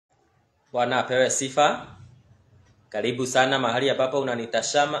Bwana apewe sifa. Karibu sana mahali ambapo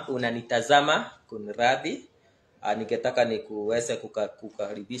unanitazama kunradhi. Ningetaka nikuweze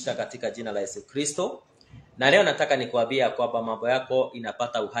kukaribisha katika jina la Yesu Kristo. Na leo nataka nikuambia kwamba mambo yako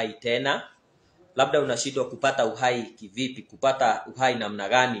inapata uhai tena. Labda unashindwa kupata uhai kivipi, kupata uhai namna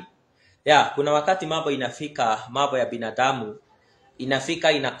gani? Kuna wakati mambo inafika, mambo ya binadamu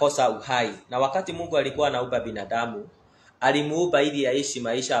inafika inakosa uhai. Na wakati Mungu alikuwa anaumba binadamu, alimuumba ili aishi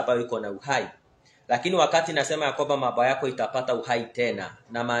maisha ambayo iko na uhai. Lakini wakati nasema ya kwamba mambo yako itapata uhai tena,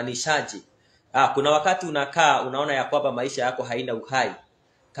 na maanishaje? Kuna wakati unakaa unaona ya kwamba maisha yako haina uhai,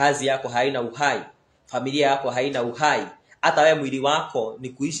 kazi yako haina uhai, familia yako haina uhai, hata wewe mwili wako ni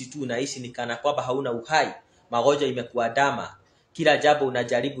kuishi tu unaishi ni kana kwamba hauna uhai. Magonjwa imekuandama, kila jambo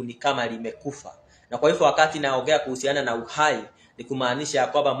unajaribu ni kama limekufa. Na kwa hivyo wakati naongea kuhusiana na uhai, ni kumaanisha ya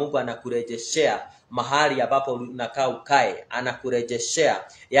kwamba Mungu anakurejeshea mahali ambapo unakaa ukae, anakurejeshea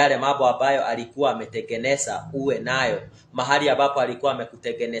yale mambo ambayo alikuwa ametengeneza uwe nayo, mahali ambapo alikuwa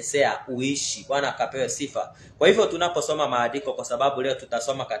amekutengenezea uishi. Bwana akapewe sifa. Kwa hivyo tunaposoma maandiko, kwa sababu leo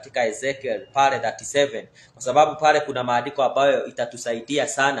tutasoma katika Ezekiel pale 37, kwa sababu pale kuna maandiko ambayo itatusaidia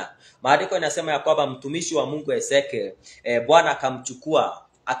sana. Maandiko inasema ya kwamba mtumishi wa Mungu Ezekiel, Bwana akamchukua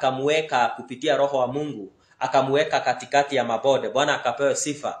akamweka kupitia roho wa Mungu, akamweka katikati ya mabonde. Bwana akapewe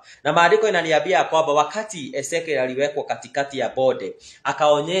sifa. Na maandiko inaniambia kwamba wakati Ezekiel aliwekwa katikati ya bonde,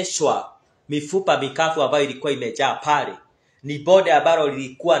 akaonyeshwa mifupa mikavu ambayo ilikuwa imejaa pale. Ni bonde ambalo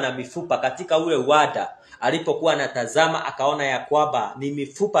lilikuwa na mifupa. Katika ule uwanda alipokuwa anatazama, akaona ya kwamba ni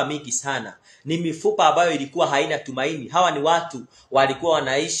mifupa mingi sana. Ni mifupa ambayo ilikuwa haina tumaini. Hawa ni watu walikuwa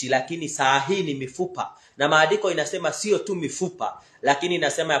wanaishi, lakini saa hii ni mifupa. Na maandiko inasema sio tu mifupa, lakini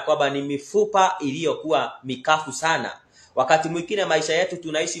inasema ya kwamba ni mifupa iliyokuwa mikavu sana. Wakati mwingine maisha yetu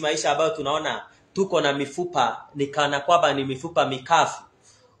tunaishi maisha ambayo tunaona tuko na mifupa, ni kana kwamba ni mifupa mikavu.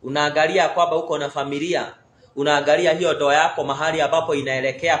 Unaangalia kwamba uko na familia, unaangalia hiyo ndoa yako mahali ambapo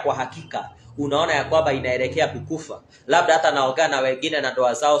inaelekea, kwa hakika unaona ya kwamba inaelekea kukufa. Labda hata naongea na wengine na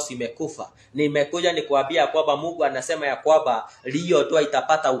ndoa zao zimekufa. Nimekuja nikuambia kwamba Mungu anasema ya kwamba hiyo ndoa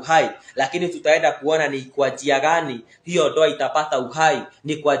itapata uhai, lakini tutaenda kuona ni kwa njia gani hiyo ndoa itapata uhai,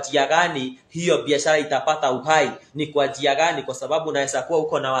 ni kwa njia gani hiyo biashara itapata uhai, ni kwa njia gani, kwa sababu unaweza kuwa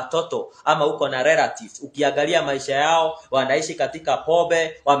uko na watoto ama uko na relatives, ukiangalia maisha yao wanaishi katika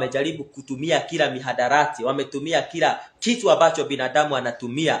pombe, wamejaribu kutumia kila mihadarati, wametumia kila kitu ambacho binadamu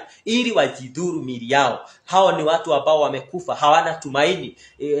anatumia ili wajidhuru miili yao. Hao ni watu ambao wamekufa, hawana tumaini.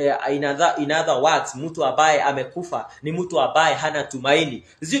 In other words, mtu ambaye amekufa ni mtu ambaye hana tumaini.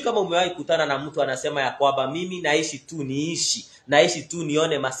 Sijui kama umewahi kutana na mtu anasema ya kwamba mimi naishi tu niishi, naishi tu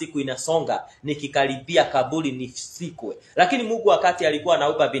nione masiku inasonga, nikikaribia kaburi nisikwe. Lakini Mungu wakati alikuwa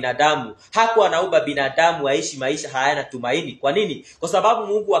anaumba binadamu, hakuwa anaumba binadamu aishi maisha hayana tumaini. Kwa nini? Kwa sababu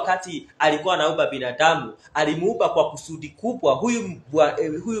Mungu wakati alikuwa anaumba binadamu, alimuumba kwa kusudi kubwa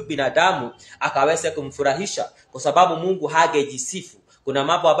huyu binadamu akaweze kumfurahisha, kwa sababu Mungu hangejisifu. Kuna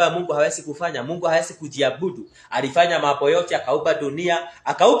mambo ambayo Mungu hawezi kufanya. Mungu hawezi kujiabudu. Alifanya mambo yote, akaumba dunia,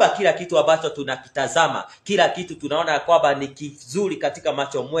 akaumba kila kitu ambacho tunakitazama. Kila kitu tunaona kwamba ni kizuri katika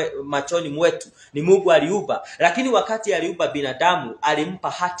machoni mwetu, ni Mungu aliumba. Lakini wakati aliumba binadamu, alimpa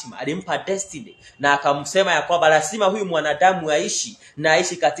hatima, alimpa destiny, na akamsema ya kwamba lazima huyu mwanadamu aishi, na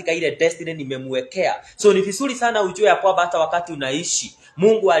aishi katika ile destiny nimemwekea. So ni vizuri sana ujue ya kwamba hata wakati unaishi,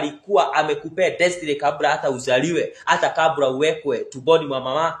 Mungu alikuwa amekupea destiny kabla hata uzaliwe, hata kabla uwekwe tumboni mwa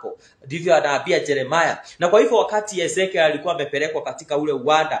mamako. Ndivyo anaambia Jeremiah. Na kwa hivyo wakati Ezekiel alikuwa amepelekwa katika ule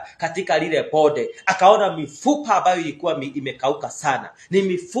uwanda, katika lile bonde, akaona mifupa ambayo ilikuwa imekauka sana. Ni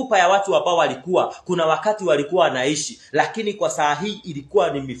mifupa ya watu ambao walikuwa kuna wakati walikuwa wanaishi, lakini kwa saa hii ilikuwa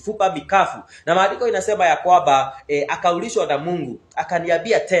ni mifupa mikavu. Na maandiko inasema ya kwamba akaulishwa na Mungu,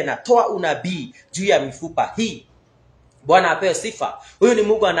 akaniambia tena, toa unabii juu ya mifupa hii. Bwana apewe sifa. Huyu ni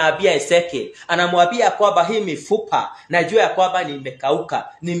Mungu anaambia Ezekiel, anamwambia kwamba hii mifupa najua ya kwamba nimekauka,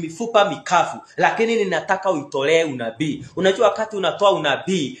 ni mifupa mikavu, lakini ninataka uitolee unabii. Unajua wakati unatoa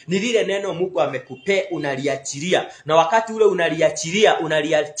unabii, ni lile neno Mungu amekupea unaliachilia, na wakati ule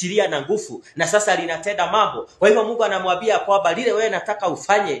unaliachilia na nguvu, na sasa linatenda mambo. Kwa hivyo Mungu anamwambia kwamba lile wewe nataka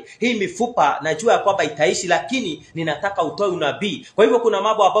ufanye, hii mifupa najua ya kwamba itaishi, lakini ninataka utoe unabii. Kwa hivyo kuna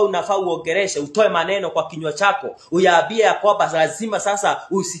mambo ambayo unafaa uongeleshe, utoe maneno kwa kinywa chako, uyaambie uniambia ya kwamba lazima sasa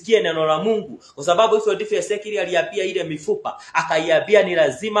usikie neno la Mungu, kwa sababu hivyo ndivyo Ezekiel aliambia ile mifupa, akaiambia ni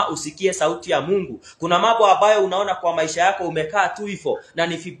lazima usikie sauti ya Mungu. Kuna mambo ambayo unaona kwa maisha yako umekaa tu hivyo, na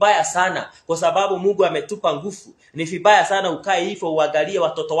ni vibaya sana, kwa sababu Mungu ametupa nguvu. Ni vibaya sana ukae hivyo uangalie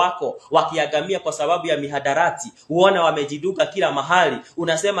watoto wako wakiagamia kwa sababu ya mihadarati, uone wamejiduka kila mahali,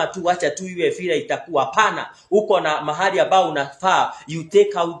 unasema tu acha tu iwe vile itakuwa. Hapana, uko na mahali ambao unafaa you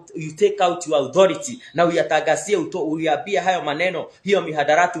take out your authority na uyatagazie, uiambie hayo maneno, hiyo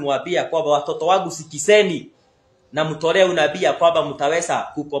mihadarati mwambie kwamba watoto wangu sikiseni, na mtolee unabii kwamba mtaweza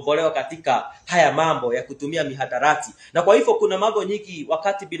kukombolewa katika haya mambo ya kutumia mihadarati. Na kwa hivyo kuna mambo nyingi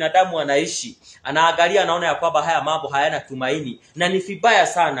wakati binadamu anaishi, anaangalia anaona ya kwamba haya mambo hayana tumaini, na ni vibaya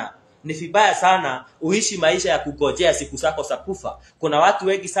sana. Ni vibaya sana uishi maisha ya kugojea siku zako za kufa. Kuna watu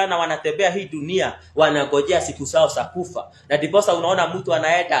wengi sana wanatembea hii dunia wanagojea siku zao za kufa. Na ndiposa unaona mtu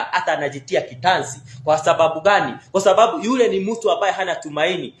anaenda hata anajitia kitanzi. Kwa sababu gani? Kwa sababu yule ni mtu ambaye hana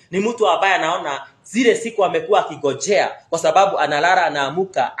tumaini. Ni mtu ambaye anaona zile siku amekuwa akigojea, kwa sababu analala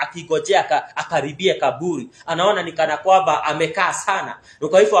anaamuka akigojea akaribie kaburi. Anaona ni kana kwamba amekaa sana.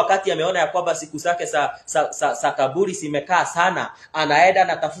 Kwa hivyo wakati ameona ya kwamba siku zake za kaburi zimekaa sana, anaenda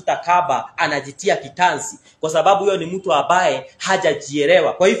anatafuta kaba, anajitia kitanzi, kwa sababu huyo ni mtu ambaye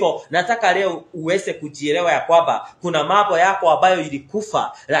hajajielewa. Kwa hivyo nataka leo uweze kujielewa ya kwamba kuna mambo yako ambayo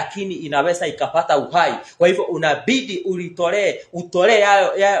ilikufa lakini inaweza ikapata uhai. Kwa hivyo unabidi utolee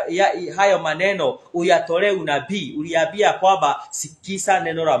hayo maneno, uyatolee unabii, uliambia kwamba sikiza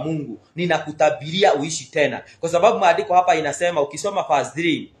neno la Mungu, ninakutabiria uishi tena. Kwa sababu maandiko hapa inasema, ukisoma verse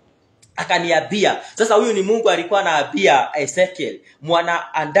 3, akaniambia. Sasa huyu ni Mungu alikuwa anaambia Ezekiel,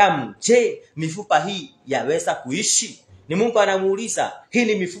 mwanadamu, je, mifupa hii yaweza kuishi? Ni Mungu anamuuliza, hii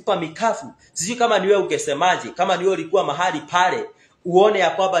ni mifupa mikavu. Sijui kama niwe ungesemaje, kama niwe ulikuwa mahali pale, uone ya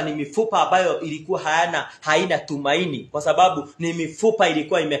kwamba ni mifupa ambayo ilikuwa haina tumaini, kwa sababu ni mifupa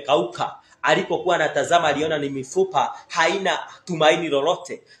ilikuwa imekauka. Alipokuwa anatazama aliona ni mifupa haina tumaini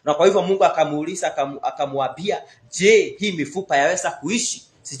lolote. Na kwa hivyo Mungu akamuuliza, akamwambia, je, hii mifupa yaweza kuishi?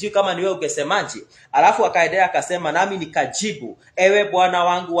 Sijui kama niwe ungesemaje. Alafu akaendelea akasema, nami nikajibu, ewe Bwana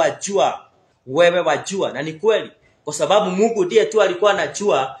wangu wajua, wewe wajua. Na ni kweli, kwa sababu Mungu ndiye tu alikuwa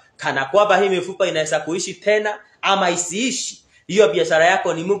anajua kana kwamba hii mifupa inaweza kuishi tena ama isiishi. Hiyo biashara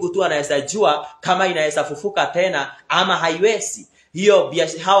yako ni Mungu tu anaweza jua kama inaweza fufuka tena ama haiwezi. Hiyo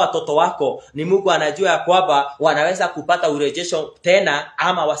hawa watoto wako ni Mungu anajua ya kwamba wanaweza kupata urejesho tena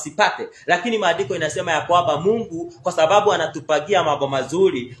ama wasipate. Lakini maandiko inasema ya kwamba Mungu, kwa sababu anatupagia mambo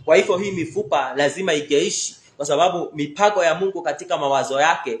mazuri, kwa hivyo hii mifupa lazima igeishi. Kwa sababu mipango ya Mungu katika mawazo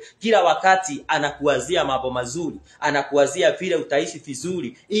yake, kila wakati anakuwazia mambo mazuri, anakuwazia vile utaishi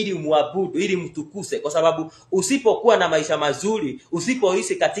vizuri ili umuabudu, ili mtukuse. Kwa sababu usipokuwa na maisha mazuri,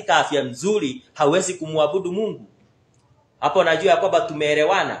 usipoishi katika afya nzuri, hauwezi kumuabudu Mungu. Hapo najua ya kwamba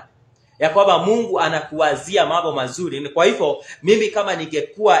tumeelewana, ya kwamba Mungu anakuwazia mambo mazuri. Kwa hivyo mimi kama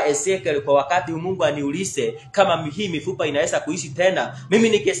ningekuwa Ezekiel, kwa wakati Mungu aniulize kama hii mifupa inaweza kuishi tena, mimi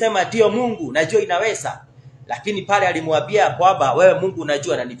ningesema ndio Mungu, najua inaweza. Lakini pale alimwambia kwamba wewe Mungu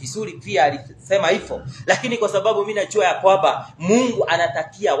unajua, na ni vizuri pia alisema hivyo. Lakini kwa sababu mimi najua ya kwamba Mungu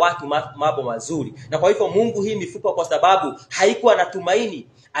anatakia watu mambo mazuri, na kwa hivyo Mungu hii mifupa, kwa sababu haikuwa na tumaini,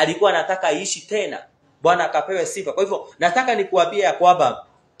 alikuwa anataka iishi tena. Bwana akapewe sifa. Kwa hivyo nataka nikuambie ya kwamba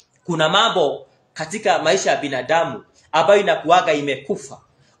kuna mambo katika maisha ya binadamu ambayo inakuaga imekufa.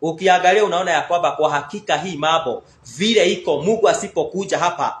 Ukiangalia unaona ya kwamba kwa hakika hii mambo vile iko, Mungu asipokuja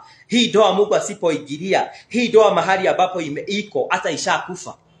hapa, hii doa Mungu asipoingilia, hii doa mahali ambapo iko hata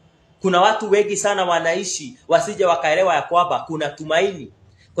ishakufa. Kuna watu wengi sana wanaishi wasije wakaelewa ya kwamba kuna tumaini,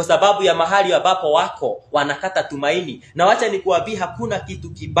 kwa sababu ya mahali ambapo wako wanakata tumaini. Na wacha nikuambie, hakuna kitu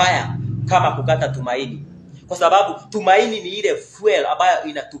kibaya kama kukata tumaini, kwa sababu tumaini ni ile fuel ambayo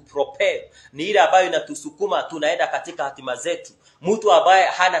inatupropel, ni ile ambayo inatusukuma tunaenda katika hatima zetu. Mtu ambaye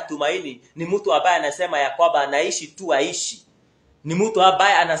hana tumaini ni mtu ambaye anasema ya kwamba anaishi tu aishi. Ni mtu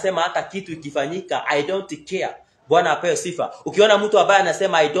ambaye anasema hata kitu ikifanyika I don't care. Bwana apewe sifa. Ukiona mtu ambaye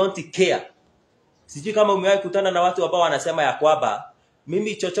anasema I don't care, sijui kama umewahi kutana na watu ambao wanasema ya kwamba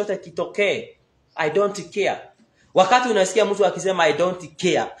mimi chochote kitokee I don't care. Wakati unasikia mtu akisema I don't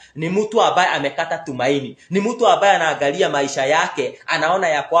care, ni mtu ambaye amekata tumaini. Ni mtu ambaye anaangalia maisha yake, anaona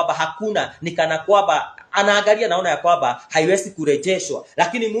ya kwamba hakuna, ni kana kwamba anaangalia naona ya kwamba haiwezi kurejeshwa.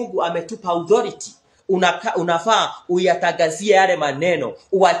 Lakini Mungu ametupa authority. Unafaa uyatagazie yale maneno,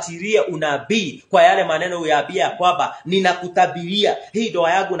 uachirie unabii kwa yale maneno, uyaambia kwamba ninakutabiria hii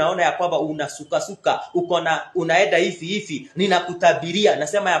doa yangu, naona ya kwamba unasukasuka, unaenda hivi, ninakutabiria,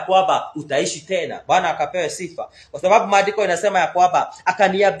 nasema ya kwamba utaishi tena. Bwana akapewe sifa. Kwa sababu maandiko inasema ya kwamba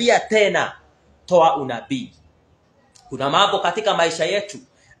akaniambia tena, toa unabii. Kuna mambo katika maisha yetu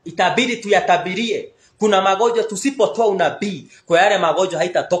itabidi tuyatabirie. Kuna magonjwa tusipotoa unabii, kwa yale magonjwa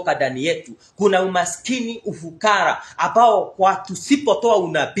haitatoka ndani yetu. Kuna umaskini, ufukara ambao kwa tusipotoa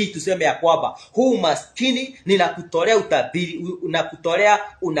unabii tuseme ya kwamba huu maskini ninakutolea utabiri, unakutolea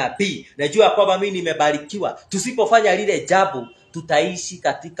unabii, najua kwamba mimi nimebarikiwa. Tusipofanya lile jambo tutaishi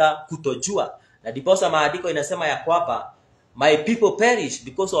katika kutojua. Na ndiposa maandiko inasema ya kwamba my people perish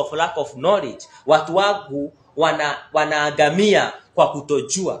because of lack of knowledge. Watu wangu wanaangamia kwa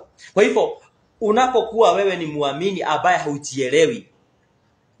kutojua. Kwa hivyo unapokuwa wewe ni muamini ambaye haujielewi,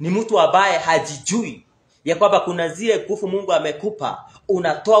 ni mtu ambaye hajijui ya kwamba kuna zile nguvu Mungu amekupa,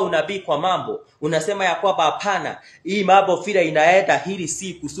 unatoa unabii kwa mambo, unasema ya kwamba hapana, hii mambo vile inaenda, hili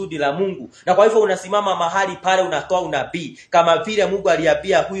si kusudi la Mungu. Na kwa hivyo unasimama mahali pale unatoa unabii, kama vile Mungu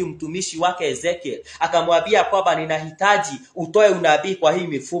aliambia huyu mtumishi wake Ezekiel, akamwambia kwamba ninahitaji utoe unabii kwa hii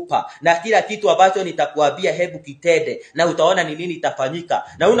mifupa, na kila kitu ambacho nitakuambia hebu kitende, na utaona ni nini itafanyika.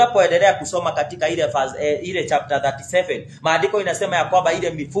 Na unapoendelea kusoma katika ile chapter 37, maandiko inasema ya kwamba ile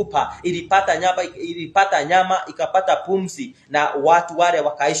mifupa ilipata nyama ikapata pumzi, na watu wale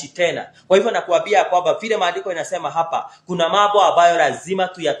wakaishi tena. Kwa hivyo nakuambia kwamba vile maandiko inasema hapa, kuna mambo ambayo lazima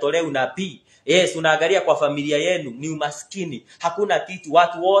tuyatolee unabii. Yes, unaangalia kwa familia yenu ni umaskini, hakuna kitu,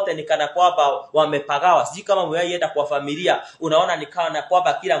 watu wote ni kana kwamba wamepagawa. Sijui kama mweenda kwa familia unaona ni kana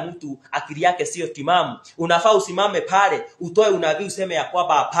kwamba kila mtu akili yake sio timamu. Unafaa usimame pale utoe unabii, useme ya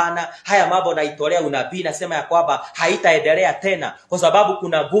kwamba hapana, haya mambo naitolea unabii, nasema ya kwamba haitaendelea tena, kwa sababu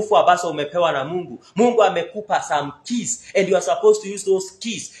kuna nguvu ambazo umepewa na Mungu. Mungu amekupa some keys and you are supposed to use those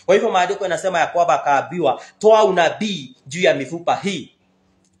keys. Kwa hivyo maandiko yanasema ya kwamba akaambiwa toa unabii juu ya mifupa hii.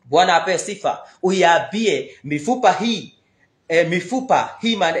 Bwana ape sifa. Uiambie mifupa hii,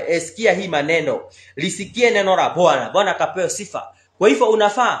 sikia hii maneno, lisikie neno la Bwana. Bwana akapewe sifa. Kwa hivyo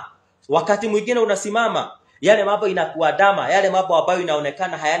unafaa wakati mwingine unasimama, yale mambo inakuadama, yale mambo ambayo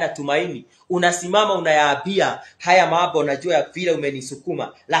inaonekana hayana tumaini, unasimama unayaambia haya mambo, najua vile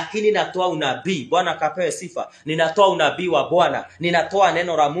umenisukuma, lakini natoa unabii. Bwana akapewe sifa. Ninatoa unabii wa Bwana, ninatoa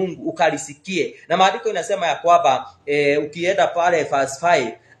neno la Mungu ukalisikie. Na maandiko inasema ya kwamba ukienda pale verse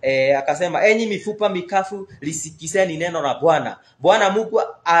 5, akasema enyi mifupa mikafu lisikizeni neno la Bwana. Bwana Mungu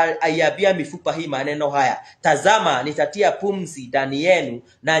aiambia mifupa hii maneno haya, tazama nitatia pumzi ndani yenu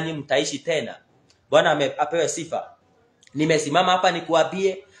nanyi mtaishi tena. Bwana apewe sifa. Nimesimama hapa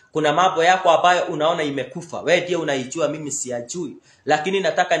nikuambie kuna mambo yako ambayo unaona imekufa, wewe ndiye unaijua, mimi siyajui, lakini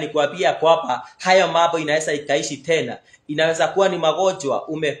nataka nikuambia kwamba hayo mambo inaweza ikaishi tena. Inaweza kuwa ni magonjwa,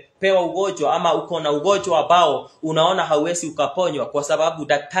 umepewa ugonjwa ama uko na ugonjwa ambao unaona hauwezi ukaponywa, kwa sababu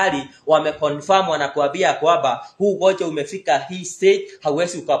daktari wameconfirm, wanakuambia kwamba huu ugonjwa umefika hii stage,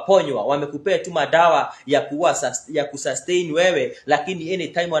 hauwezi ukaponywa. Wamekupea tu madawa ya kusustain wewe, lakini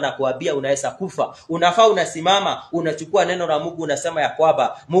anytime wanakuambia unaweza kufa. Unafaa unasimama, unachukua neno la Mungu, unasema ya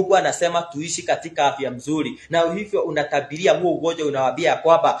kwamba Mungu anasema tuishi katika afya mzuri, na hivyo unatabiria huo ugonjwa, unawaambia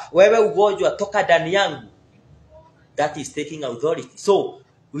kwamba wewe ugonjwa toka ndani yangu. That is taking authority. So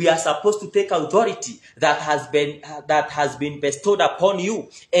we are supposed to take authority that has been bestowed upon you,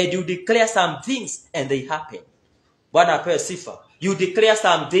 and you declare some things and they happen. Bwana apewe sifa. You declare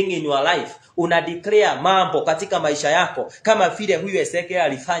something in your life. Una declare mambo katika maisha yako, kama vile huyu Ezekiel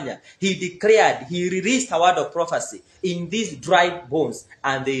alifanya. He declared, he released a word of prophecy in these dry bones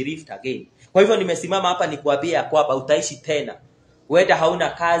and they lived again. Kwa hivyo nimesimama hapa nikuambia kwamba utaishi tena. Wewe hauna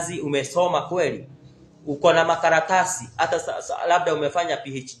kazi, umesoma kweli, uko na makaratasi, hata labda umefanya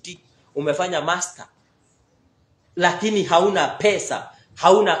PhD, umefanya master, lakini hauna pesa,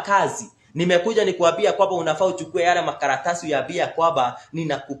 hauna kazi. Nimekuja nikuambia kwamba unafaa uchukue yale makaratasi uyaambia kwamba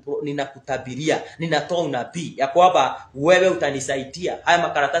ninakutabiria, ninatoa unabii ya kwamba wewe utanisaidia, haya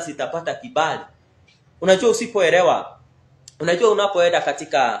makaratasi itapata kibali. Unajua usipoelewa, unajua unapoenda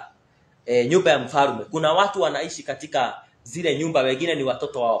katika nyumba ya mfalme, kuna watu wanaishi katika zile nyumba, wengine ni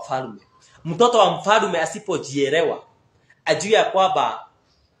watoto wa wafalme. Mtoto wa mfalme asipojielewa, ajue ya kwamba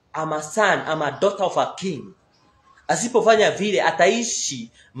I'm a son, I'm a daughter of a king, asipofanya vile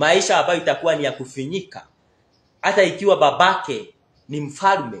ataishi maisha ambayo itakuwa ni ya kufinyika. Hata ikiwa babake ni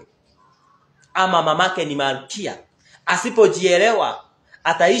mfalme ama mamake ni malkia, asipojielewa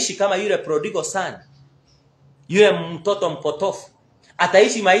ataishi kama yule prodigal son, yule mtoto mpotofu.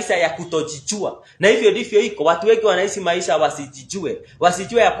 Ataishi maisha ya kutojijua. Na hivyo ndivyo iko, watu wengi wanaishi maisha wasijijue.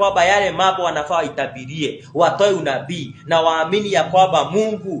 Wasijue ya kwamba yale mambo wanafaa itabirie, watoe unabii na waamini ya kwamba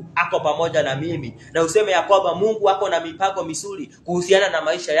Mungu ako pamoja na mimi, na useme ya kwamba Mungu ako na mipango mizuri kuhusiana na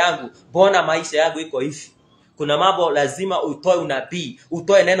maisha yangu. Mbona maisha yangu iko hivi? Kuna mambo lazima utoe unabii,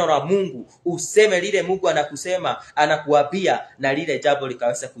 utoe neno la Mungu, useme lile Mungu anakusema, anakuambia, na lile jambo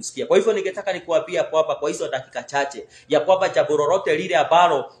likaweza kusikia. Kwa hivyo ningetaka nikuambia kwamba kwa hizo dakika chache ya kwamba jambo lolote lile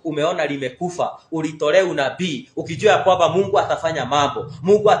ambalo umeona limekufa, ulitolee unabii ukijua kwamba Mungu atafanya mambo,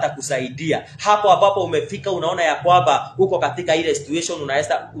 Mungu atakusaidia. Hapo ambapo umefika unaona ya kwamba uko katika ile situation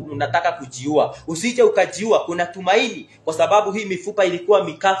unataka kujiua, usije ukajiua. Kuna tumaini, kwa sababu hii mifupa ilikuwa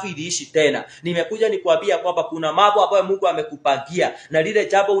mikafu, iliishi tena. Nimekuja nikuambia kwamba kuna mambo ambayo Mungu amekupangia, na lile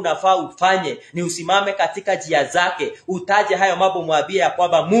jambo unafaa ufanye ni usimame katika njia zake, utaje hayo mambo, mwambie ya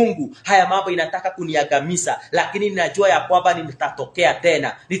kwamba Mungu, haya mambo inataka kuniangamiza, lakini ninajua ya kwamba nitatokea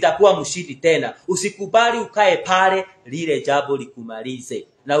tena, nitakuwa mshindi tena. Usikubali ukae pale lile jambo likumalize,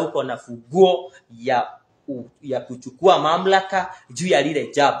 na uko na funguo ya kuchukua mamlaka juu ya lile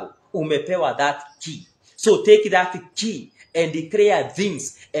jambo. Umepewa that key, so take that key and declare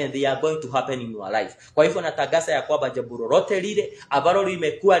things and they are going to happen in your life. Kwa hivyo natangaza ya kwamba jambo lolote lile ambalo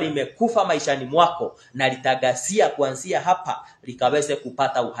limekufa maishani mwako, na litagasia kuanzia hapa likaweze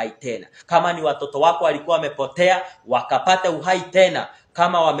kupata uhai tena. Kama ni watoto wako walikuwa wamepotea, wakapata uhai tena.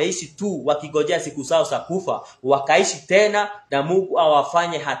 Kama wameishi tu wakigojea siku zao za kufa, wakaishi tena, na Mungu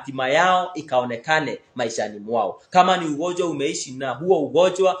awafanye hatima yao ikaonekane maishani mwao. Kama ni ugonjwa umeishi na huo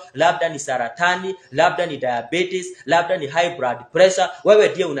ugonjwa, labda ni saratani, labda ni diabetes, labda ni high blood pressure, wewe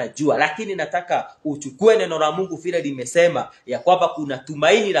ndiye unajua. Lakini nataka uchukue neno la Mungu vile limesema ya kwamba kuna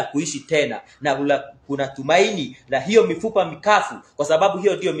tumaini la kuishi tena, na kuna tumaini la hiyo mifupa mikafu, kwa sababu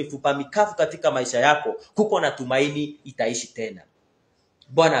hiyo ndio mifupa mikafu katika maisha yako. Kuko na tumaini, itaishi tena.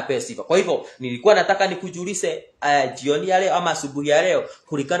 Bwana apewe sifa. Kwa hivyo nilikuwa nataka nikujulishe jioni ya leo ama asubuhi ya leo,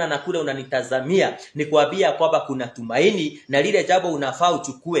 kulingana na kule unanitazamia, nikuambia kwamba kuna tumaini, na lile jambo unafaa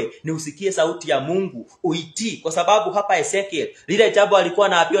uchukue ni usikie sauti ya Mungu, uitii. Kwa sababu hapa Ezekiel, lile jambo alikuwa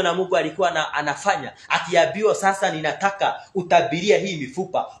anaambiwa na Mungu, alikuwa anafanya, akiambiwa sasa ninataka utabiria hii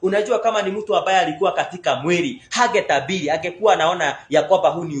mifupa. Unajua kama ni mtu ambaye alikuwa katika mwili, hangetabiri, angekuwa anaona ya kwamba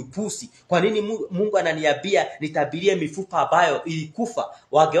huu ni upusi. Kwa nini Mungu ananiambia nitabirie mifupa ambayo ilikufa?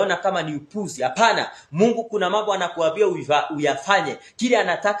 Wangeona kama ni upuzi. Hapana, Mungu kuna mambo anakuambia uyafanye. Kile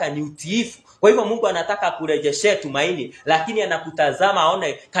anataka ni utiifu. Kwa hivyo Mungu anataka kurejeshe tumaini, lakini anakutazama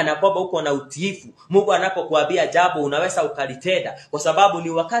aone kana kwamba uko na utiifu. Mungu anapokuambia jambo unaweza ukalitenda, kwa sababu ni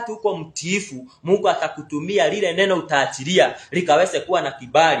wakati uko mtiifu, Mungu atakutumia lile neno utaachilia likaweze kuwa na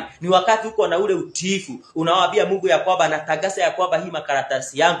kibali. Ni wakati uko na ule utiifu, unawaambia Mungu ya kwamba natangaza ya kwamba hii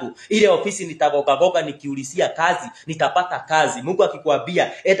makaratasi yangu, ile ofisi nitagoga nikiulizia kazi, nitapata kazi. Mungu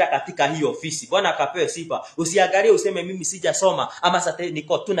akikwambia eta katika hii ofisi, Bwana akapewe sifa. Usiangalie useme mimi sijasoma ama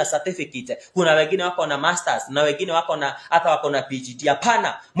niko tu na certificate. Kuna wengine wako na masters, na wengine wako na hata wako na PhD.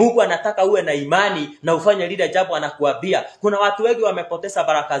 Hapana, Mungu anataka uwe na imani na ufanye lile jambo anakuambia. Kuna watu wengi wamepoteza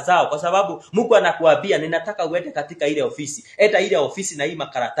baraka zao kwa sababu Mungu anakuambia ninataka uende katika ile ofisi. Eta ile ofisi na hii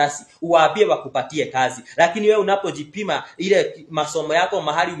makaratasi, uwaambie wakupatie kazi. Lakini wewe unapojipima ile masomo yako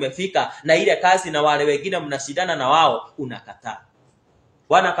mahali umefika na ile kazi, na wale wengine mnashindana na wao, unakataa.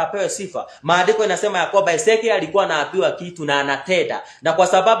 Bwana kapewe sifa. Maandiko inasema ya kwamba Ezekiel alikuwa anaambiwa kitu na anatenda, na kwa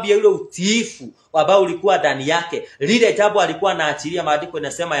sababu ya ile utiifu ambao ulikuwa ndani yake, lile jambo alikuwa anaachilia, maandiko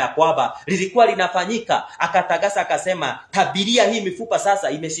inasema ya kwamba lilikuwa linafanyika. Akatangaza akasema, tabiria hii mifupa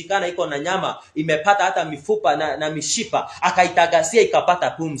sasa imeshikana, iko na nyama, imepata hata mifupa na mishipa, akaitangazia ikapata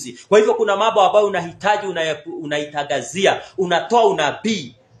pumzi. Kwa hivyo kuna mambo ambayo unahitaji unaitangazia, unatoa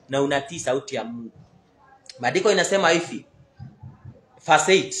unabii na unatii sauti ya Mungu. Maandiko inasema hivi,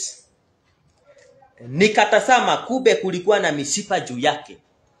 verse 8, nikatazama kumbe kulikuwa na mishipa juu yake.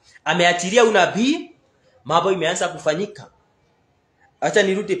 Ameachilia unabii, mambo imeanza kufanyika. Acha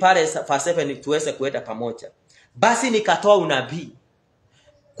nirudi pale verse 7 tuweze kuenda pamoja. Basi nikatoa unabii.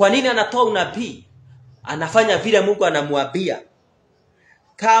 Kwa nini anatoa unabii? Anafanya vile Mungu anamwambia,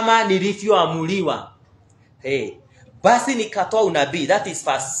 kama nilivyoamuliwa. Basi nikatoa unabii, that is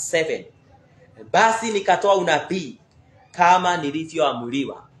verse 7. Basi nikatoa unabii kama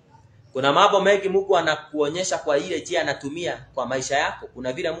nilivyoamuliwa. Kuna mambo mengi Mungu anakuonyesha kwa ile njia anatumia kwa maisha yako.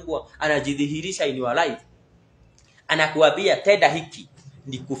 Kuna vile Mungu anajidhihirisha in your life. Anakuambia tenda hiki,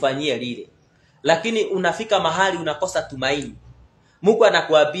 nikufanyie lile. Lakini unafika mahali unakosa tumaini. Mungu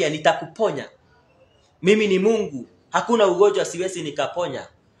anakuambia nitakuponya. Mimi ni Mungu, hakuna ugonjwa siwezi nikaponya.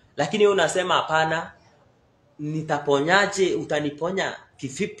 Lakini unasema hapana, nitaponyaje? Utaniponya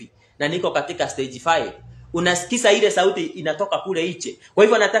kivipi? Na niko katika stage 5. Unasikiza ile sauti inatoka kule nje. Kwa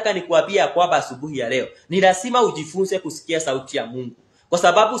hivyo nataka nikuambia kwamba asubuhi ya leo ni lazima ujifunze kusikia sauti ya Mungu. Kwa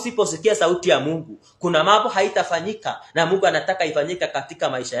sababu usiposikia sauti ya Mungu, kuna mambo haitafanyika na Mungu anataka ifanyike katika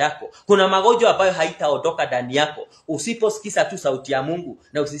maisha yako. Kuna magonjwa ambayo haitaondoka ndani yako usiposikiza tu sauti ya Mungu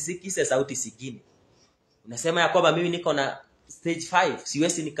na usisikize sauti zingine. Unasema ya kwamba mimi niko na stage 5,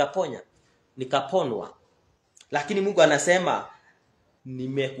 siwezi nikaponwa. Lakini Mungu anasema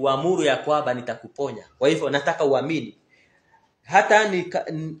nimekuamuru ya kwamba nitakuponya. Kwa hivyo nataka uamini.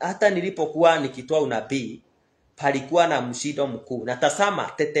 Hata nilipokuwa nikitoa unabii, palikuwa na mshindo mkuu. Na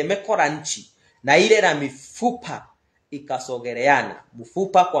tazama, tetemeko la nchi na ile la mifupa ikasogeleana,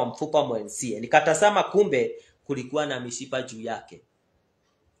 mfupa kwa mfupa mwenzie. Nikatazama, kumbe kulikuwa na mishipa juu yake.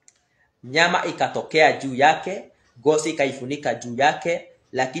 Nyama ikatokea juu yake, ngozi ikaifunika juu yake,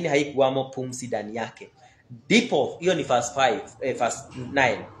 lakini haikuwamo pumzi ndani yake. Ndipo, hiyo ni verse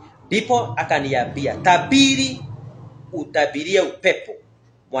 9. Ndipo akaniambia, tabiri, utabirie upepo.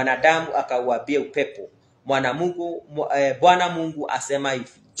 Mwanadamu akauambia upepo, Bwana Mungu asema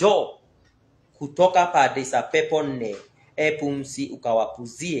hivi, njoo kutoka pande za pepo 4, pumzi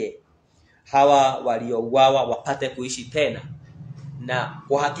ukawapuzie hawa waliouawa wapate kuishi tena. Na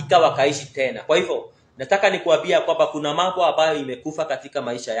kwa hakika wakaishi tena. Kwa hivyo nataka nikuambia kwamba kuna mambo ambayo imekufa katika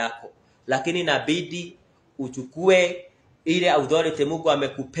maisha yako, lakini inabidi uchukue ile authority Mungu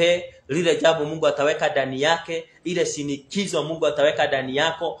amekupe, lile jambo Mungu ataweka ndani yake, ile shinikizo Mungu ataweka ndani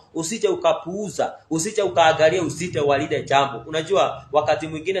yako. Usije ukapuuza, usije ukaangalia uzito wa lile jambo. Unajua wakati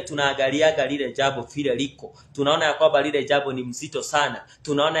mwingine tunaangaliaga lile jambo vile liko, tunaona ya kwamba lile jambo ni mzito sana,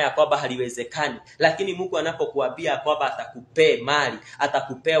 tunaona ya kwamba haliwezekani. Lakini Mungu anapokuambia kwamba atakupea mali,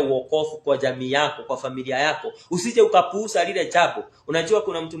 atakupea wokovu kwa jamii yako, kwa familia yako, usije ukapuuza lile jambo. Unajua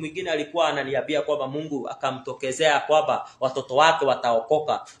kuna mtu mwingine alikuwa ananiambia kwamba Mungu akamtokezea kwamba watoto wake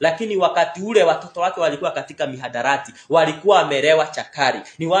wataokoka, lakini wakati ule watoto wake walikuwa katika mihadarati, walikuwa wamelewa chakari.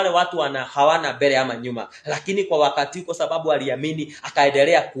 Ni wale watu hawana mbele ama nyuma. Lakini kwa wakati, kwa sababu aliamini,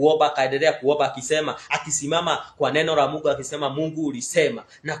 akaendelea kuomba, akisimama kwa neno la Mungu, akisema Mungu ulisema.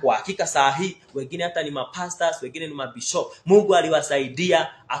 Na kwa hakika saa hii wengine hata ni mapastors, wengine ni mabishop, Mungu aliwasaidia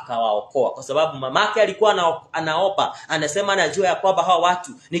akawaokoa. Kwa sababu mamake alikuwa anaomba, anasema anajua ya kwamba hawa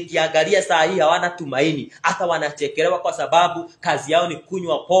watu nikiangalia saa hii hawana tumaini, hata wanachekelewa kwa sababu kazi yao ni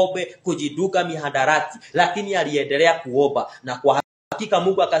kunywa pombe, kujiduka mihadarati. Lakini aliendelea kuomba, na kwa hakika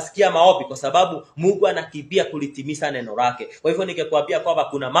Mungu akasikia maombi, kwa sababu Mungu anakimbia kulitimiza neno lake. Kwa hivyo nikikwambia kwamba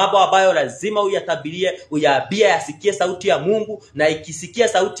kuna mambo ambayo lazima uyatabirie, uyaambie yasikie sauti ya Mungu, na ikisikia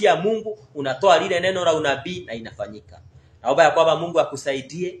sauti ya Mungu unatoa lile neno la unabii na inafanyika. Naomba ya kwamba Mungu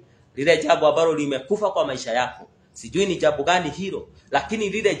akusaidie lile jambo ambalo limekufa kwa maisha yako. Sijui ni jambo gani hilo, lakini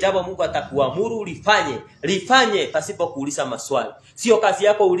lile jambo Mungu atakuamuru lifanye pasipo kuuliza maswali. Sio kazi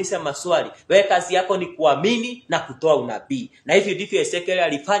yako uulize maswali. Wewe kazi yako ni kuamini na kutoa unabii. Na hivi ndivyo Ezekiel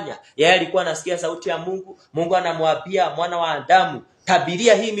alifanya. Yeye alikuwa anasikia sauti ya Mungu. Mungu anamwambia, mwana wa Adamu,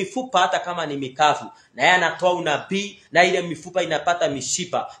 tabiria hii mifupa hata kama ni mikavu. Na yeye anatoa unabii, na ile mifupa inapata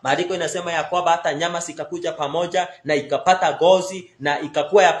mishipa. Maandiko inasema ya kwamba hata nyama zikakuja pamoja na ikapata ngozi, na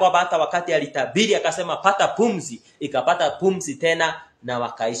ikakuwa ya kwamba hata wakati alitabiri akasema pata pumzi, ikapata pumzi tena na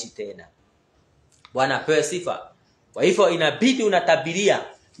wakaishi tena. Bwana apewe sifa. Kwa hivyo inabidi unatabiria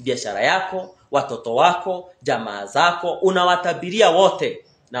biashara yako, watoto wako, jamaa zako, unawatabiria wote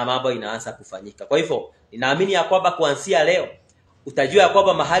na mambo inaanza kufanyika. Kwa hivyo ninaamini ya kwamba kuanzia leo utajua ya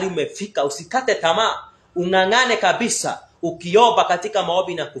kwamba mahali umefika. Usikate tamaa, ungangane kabisa, ukiomba katika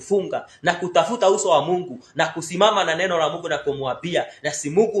maombi na kufunga na kutafuta uso wa Mungu na kusimama na neno la Mungu na kumwambia, na si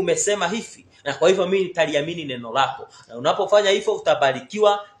Mungu umesema hivi, na kwa hivyo mimi nitaliamini neno lako. Na unapofanya hivyo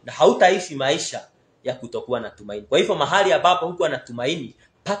utabarikiwa na hautaishi maisha ya kutokuwa na tumaini. Kwa hivyo mahali ambapo huko na tumaini,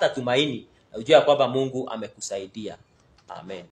 pata tumaini na ujue kwamba Mungu amekusaidia. Amen.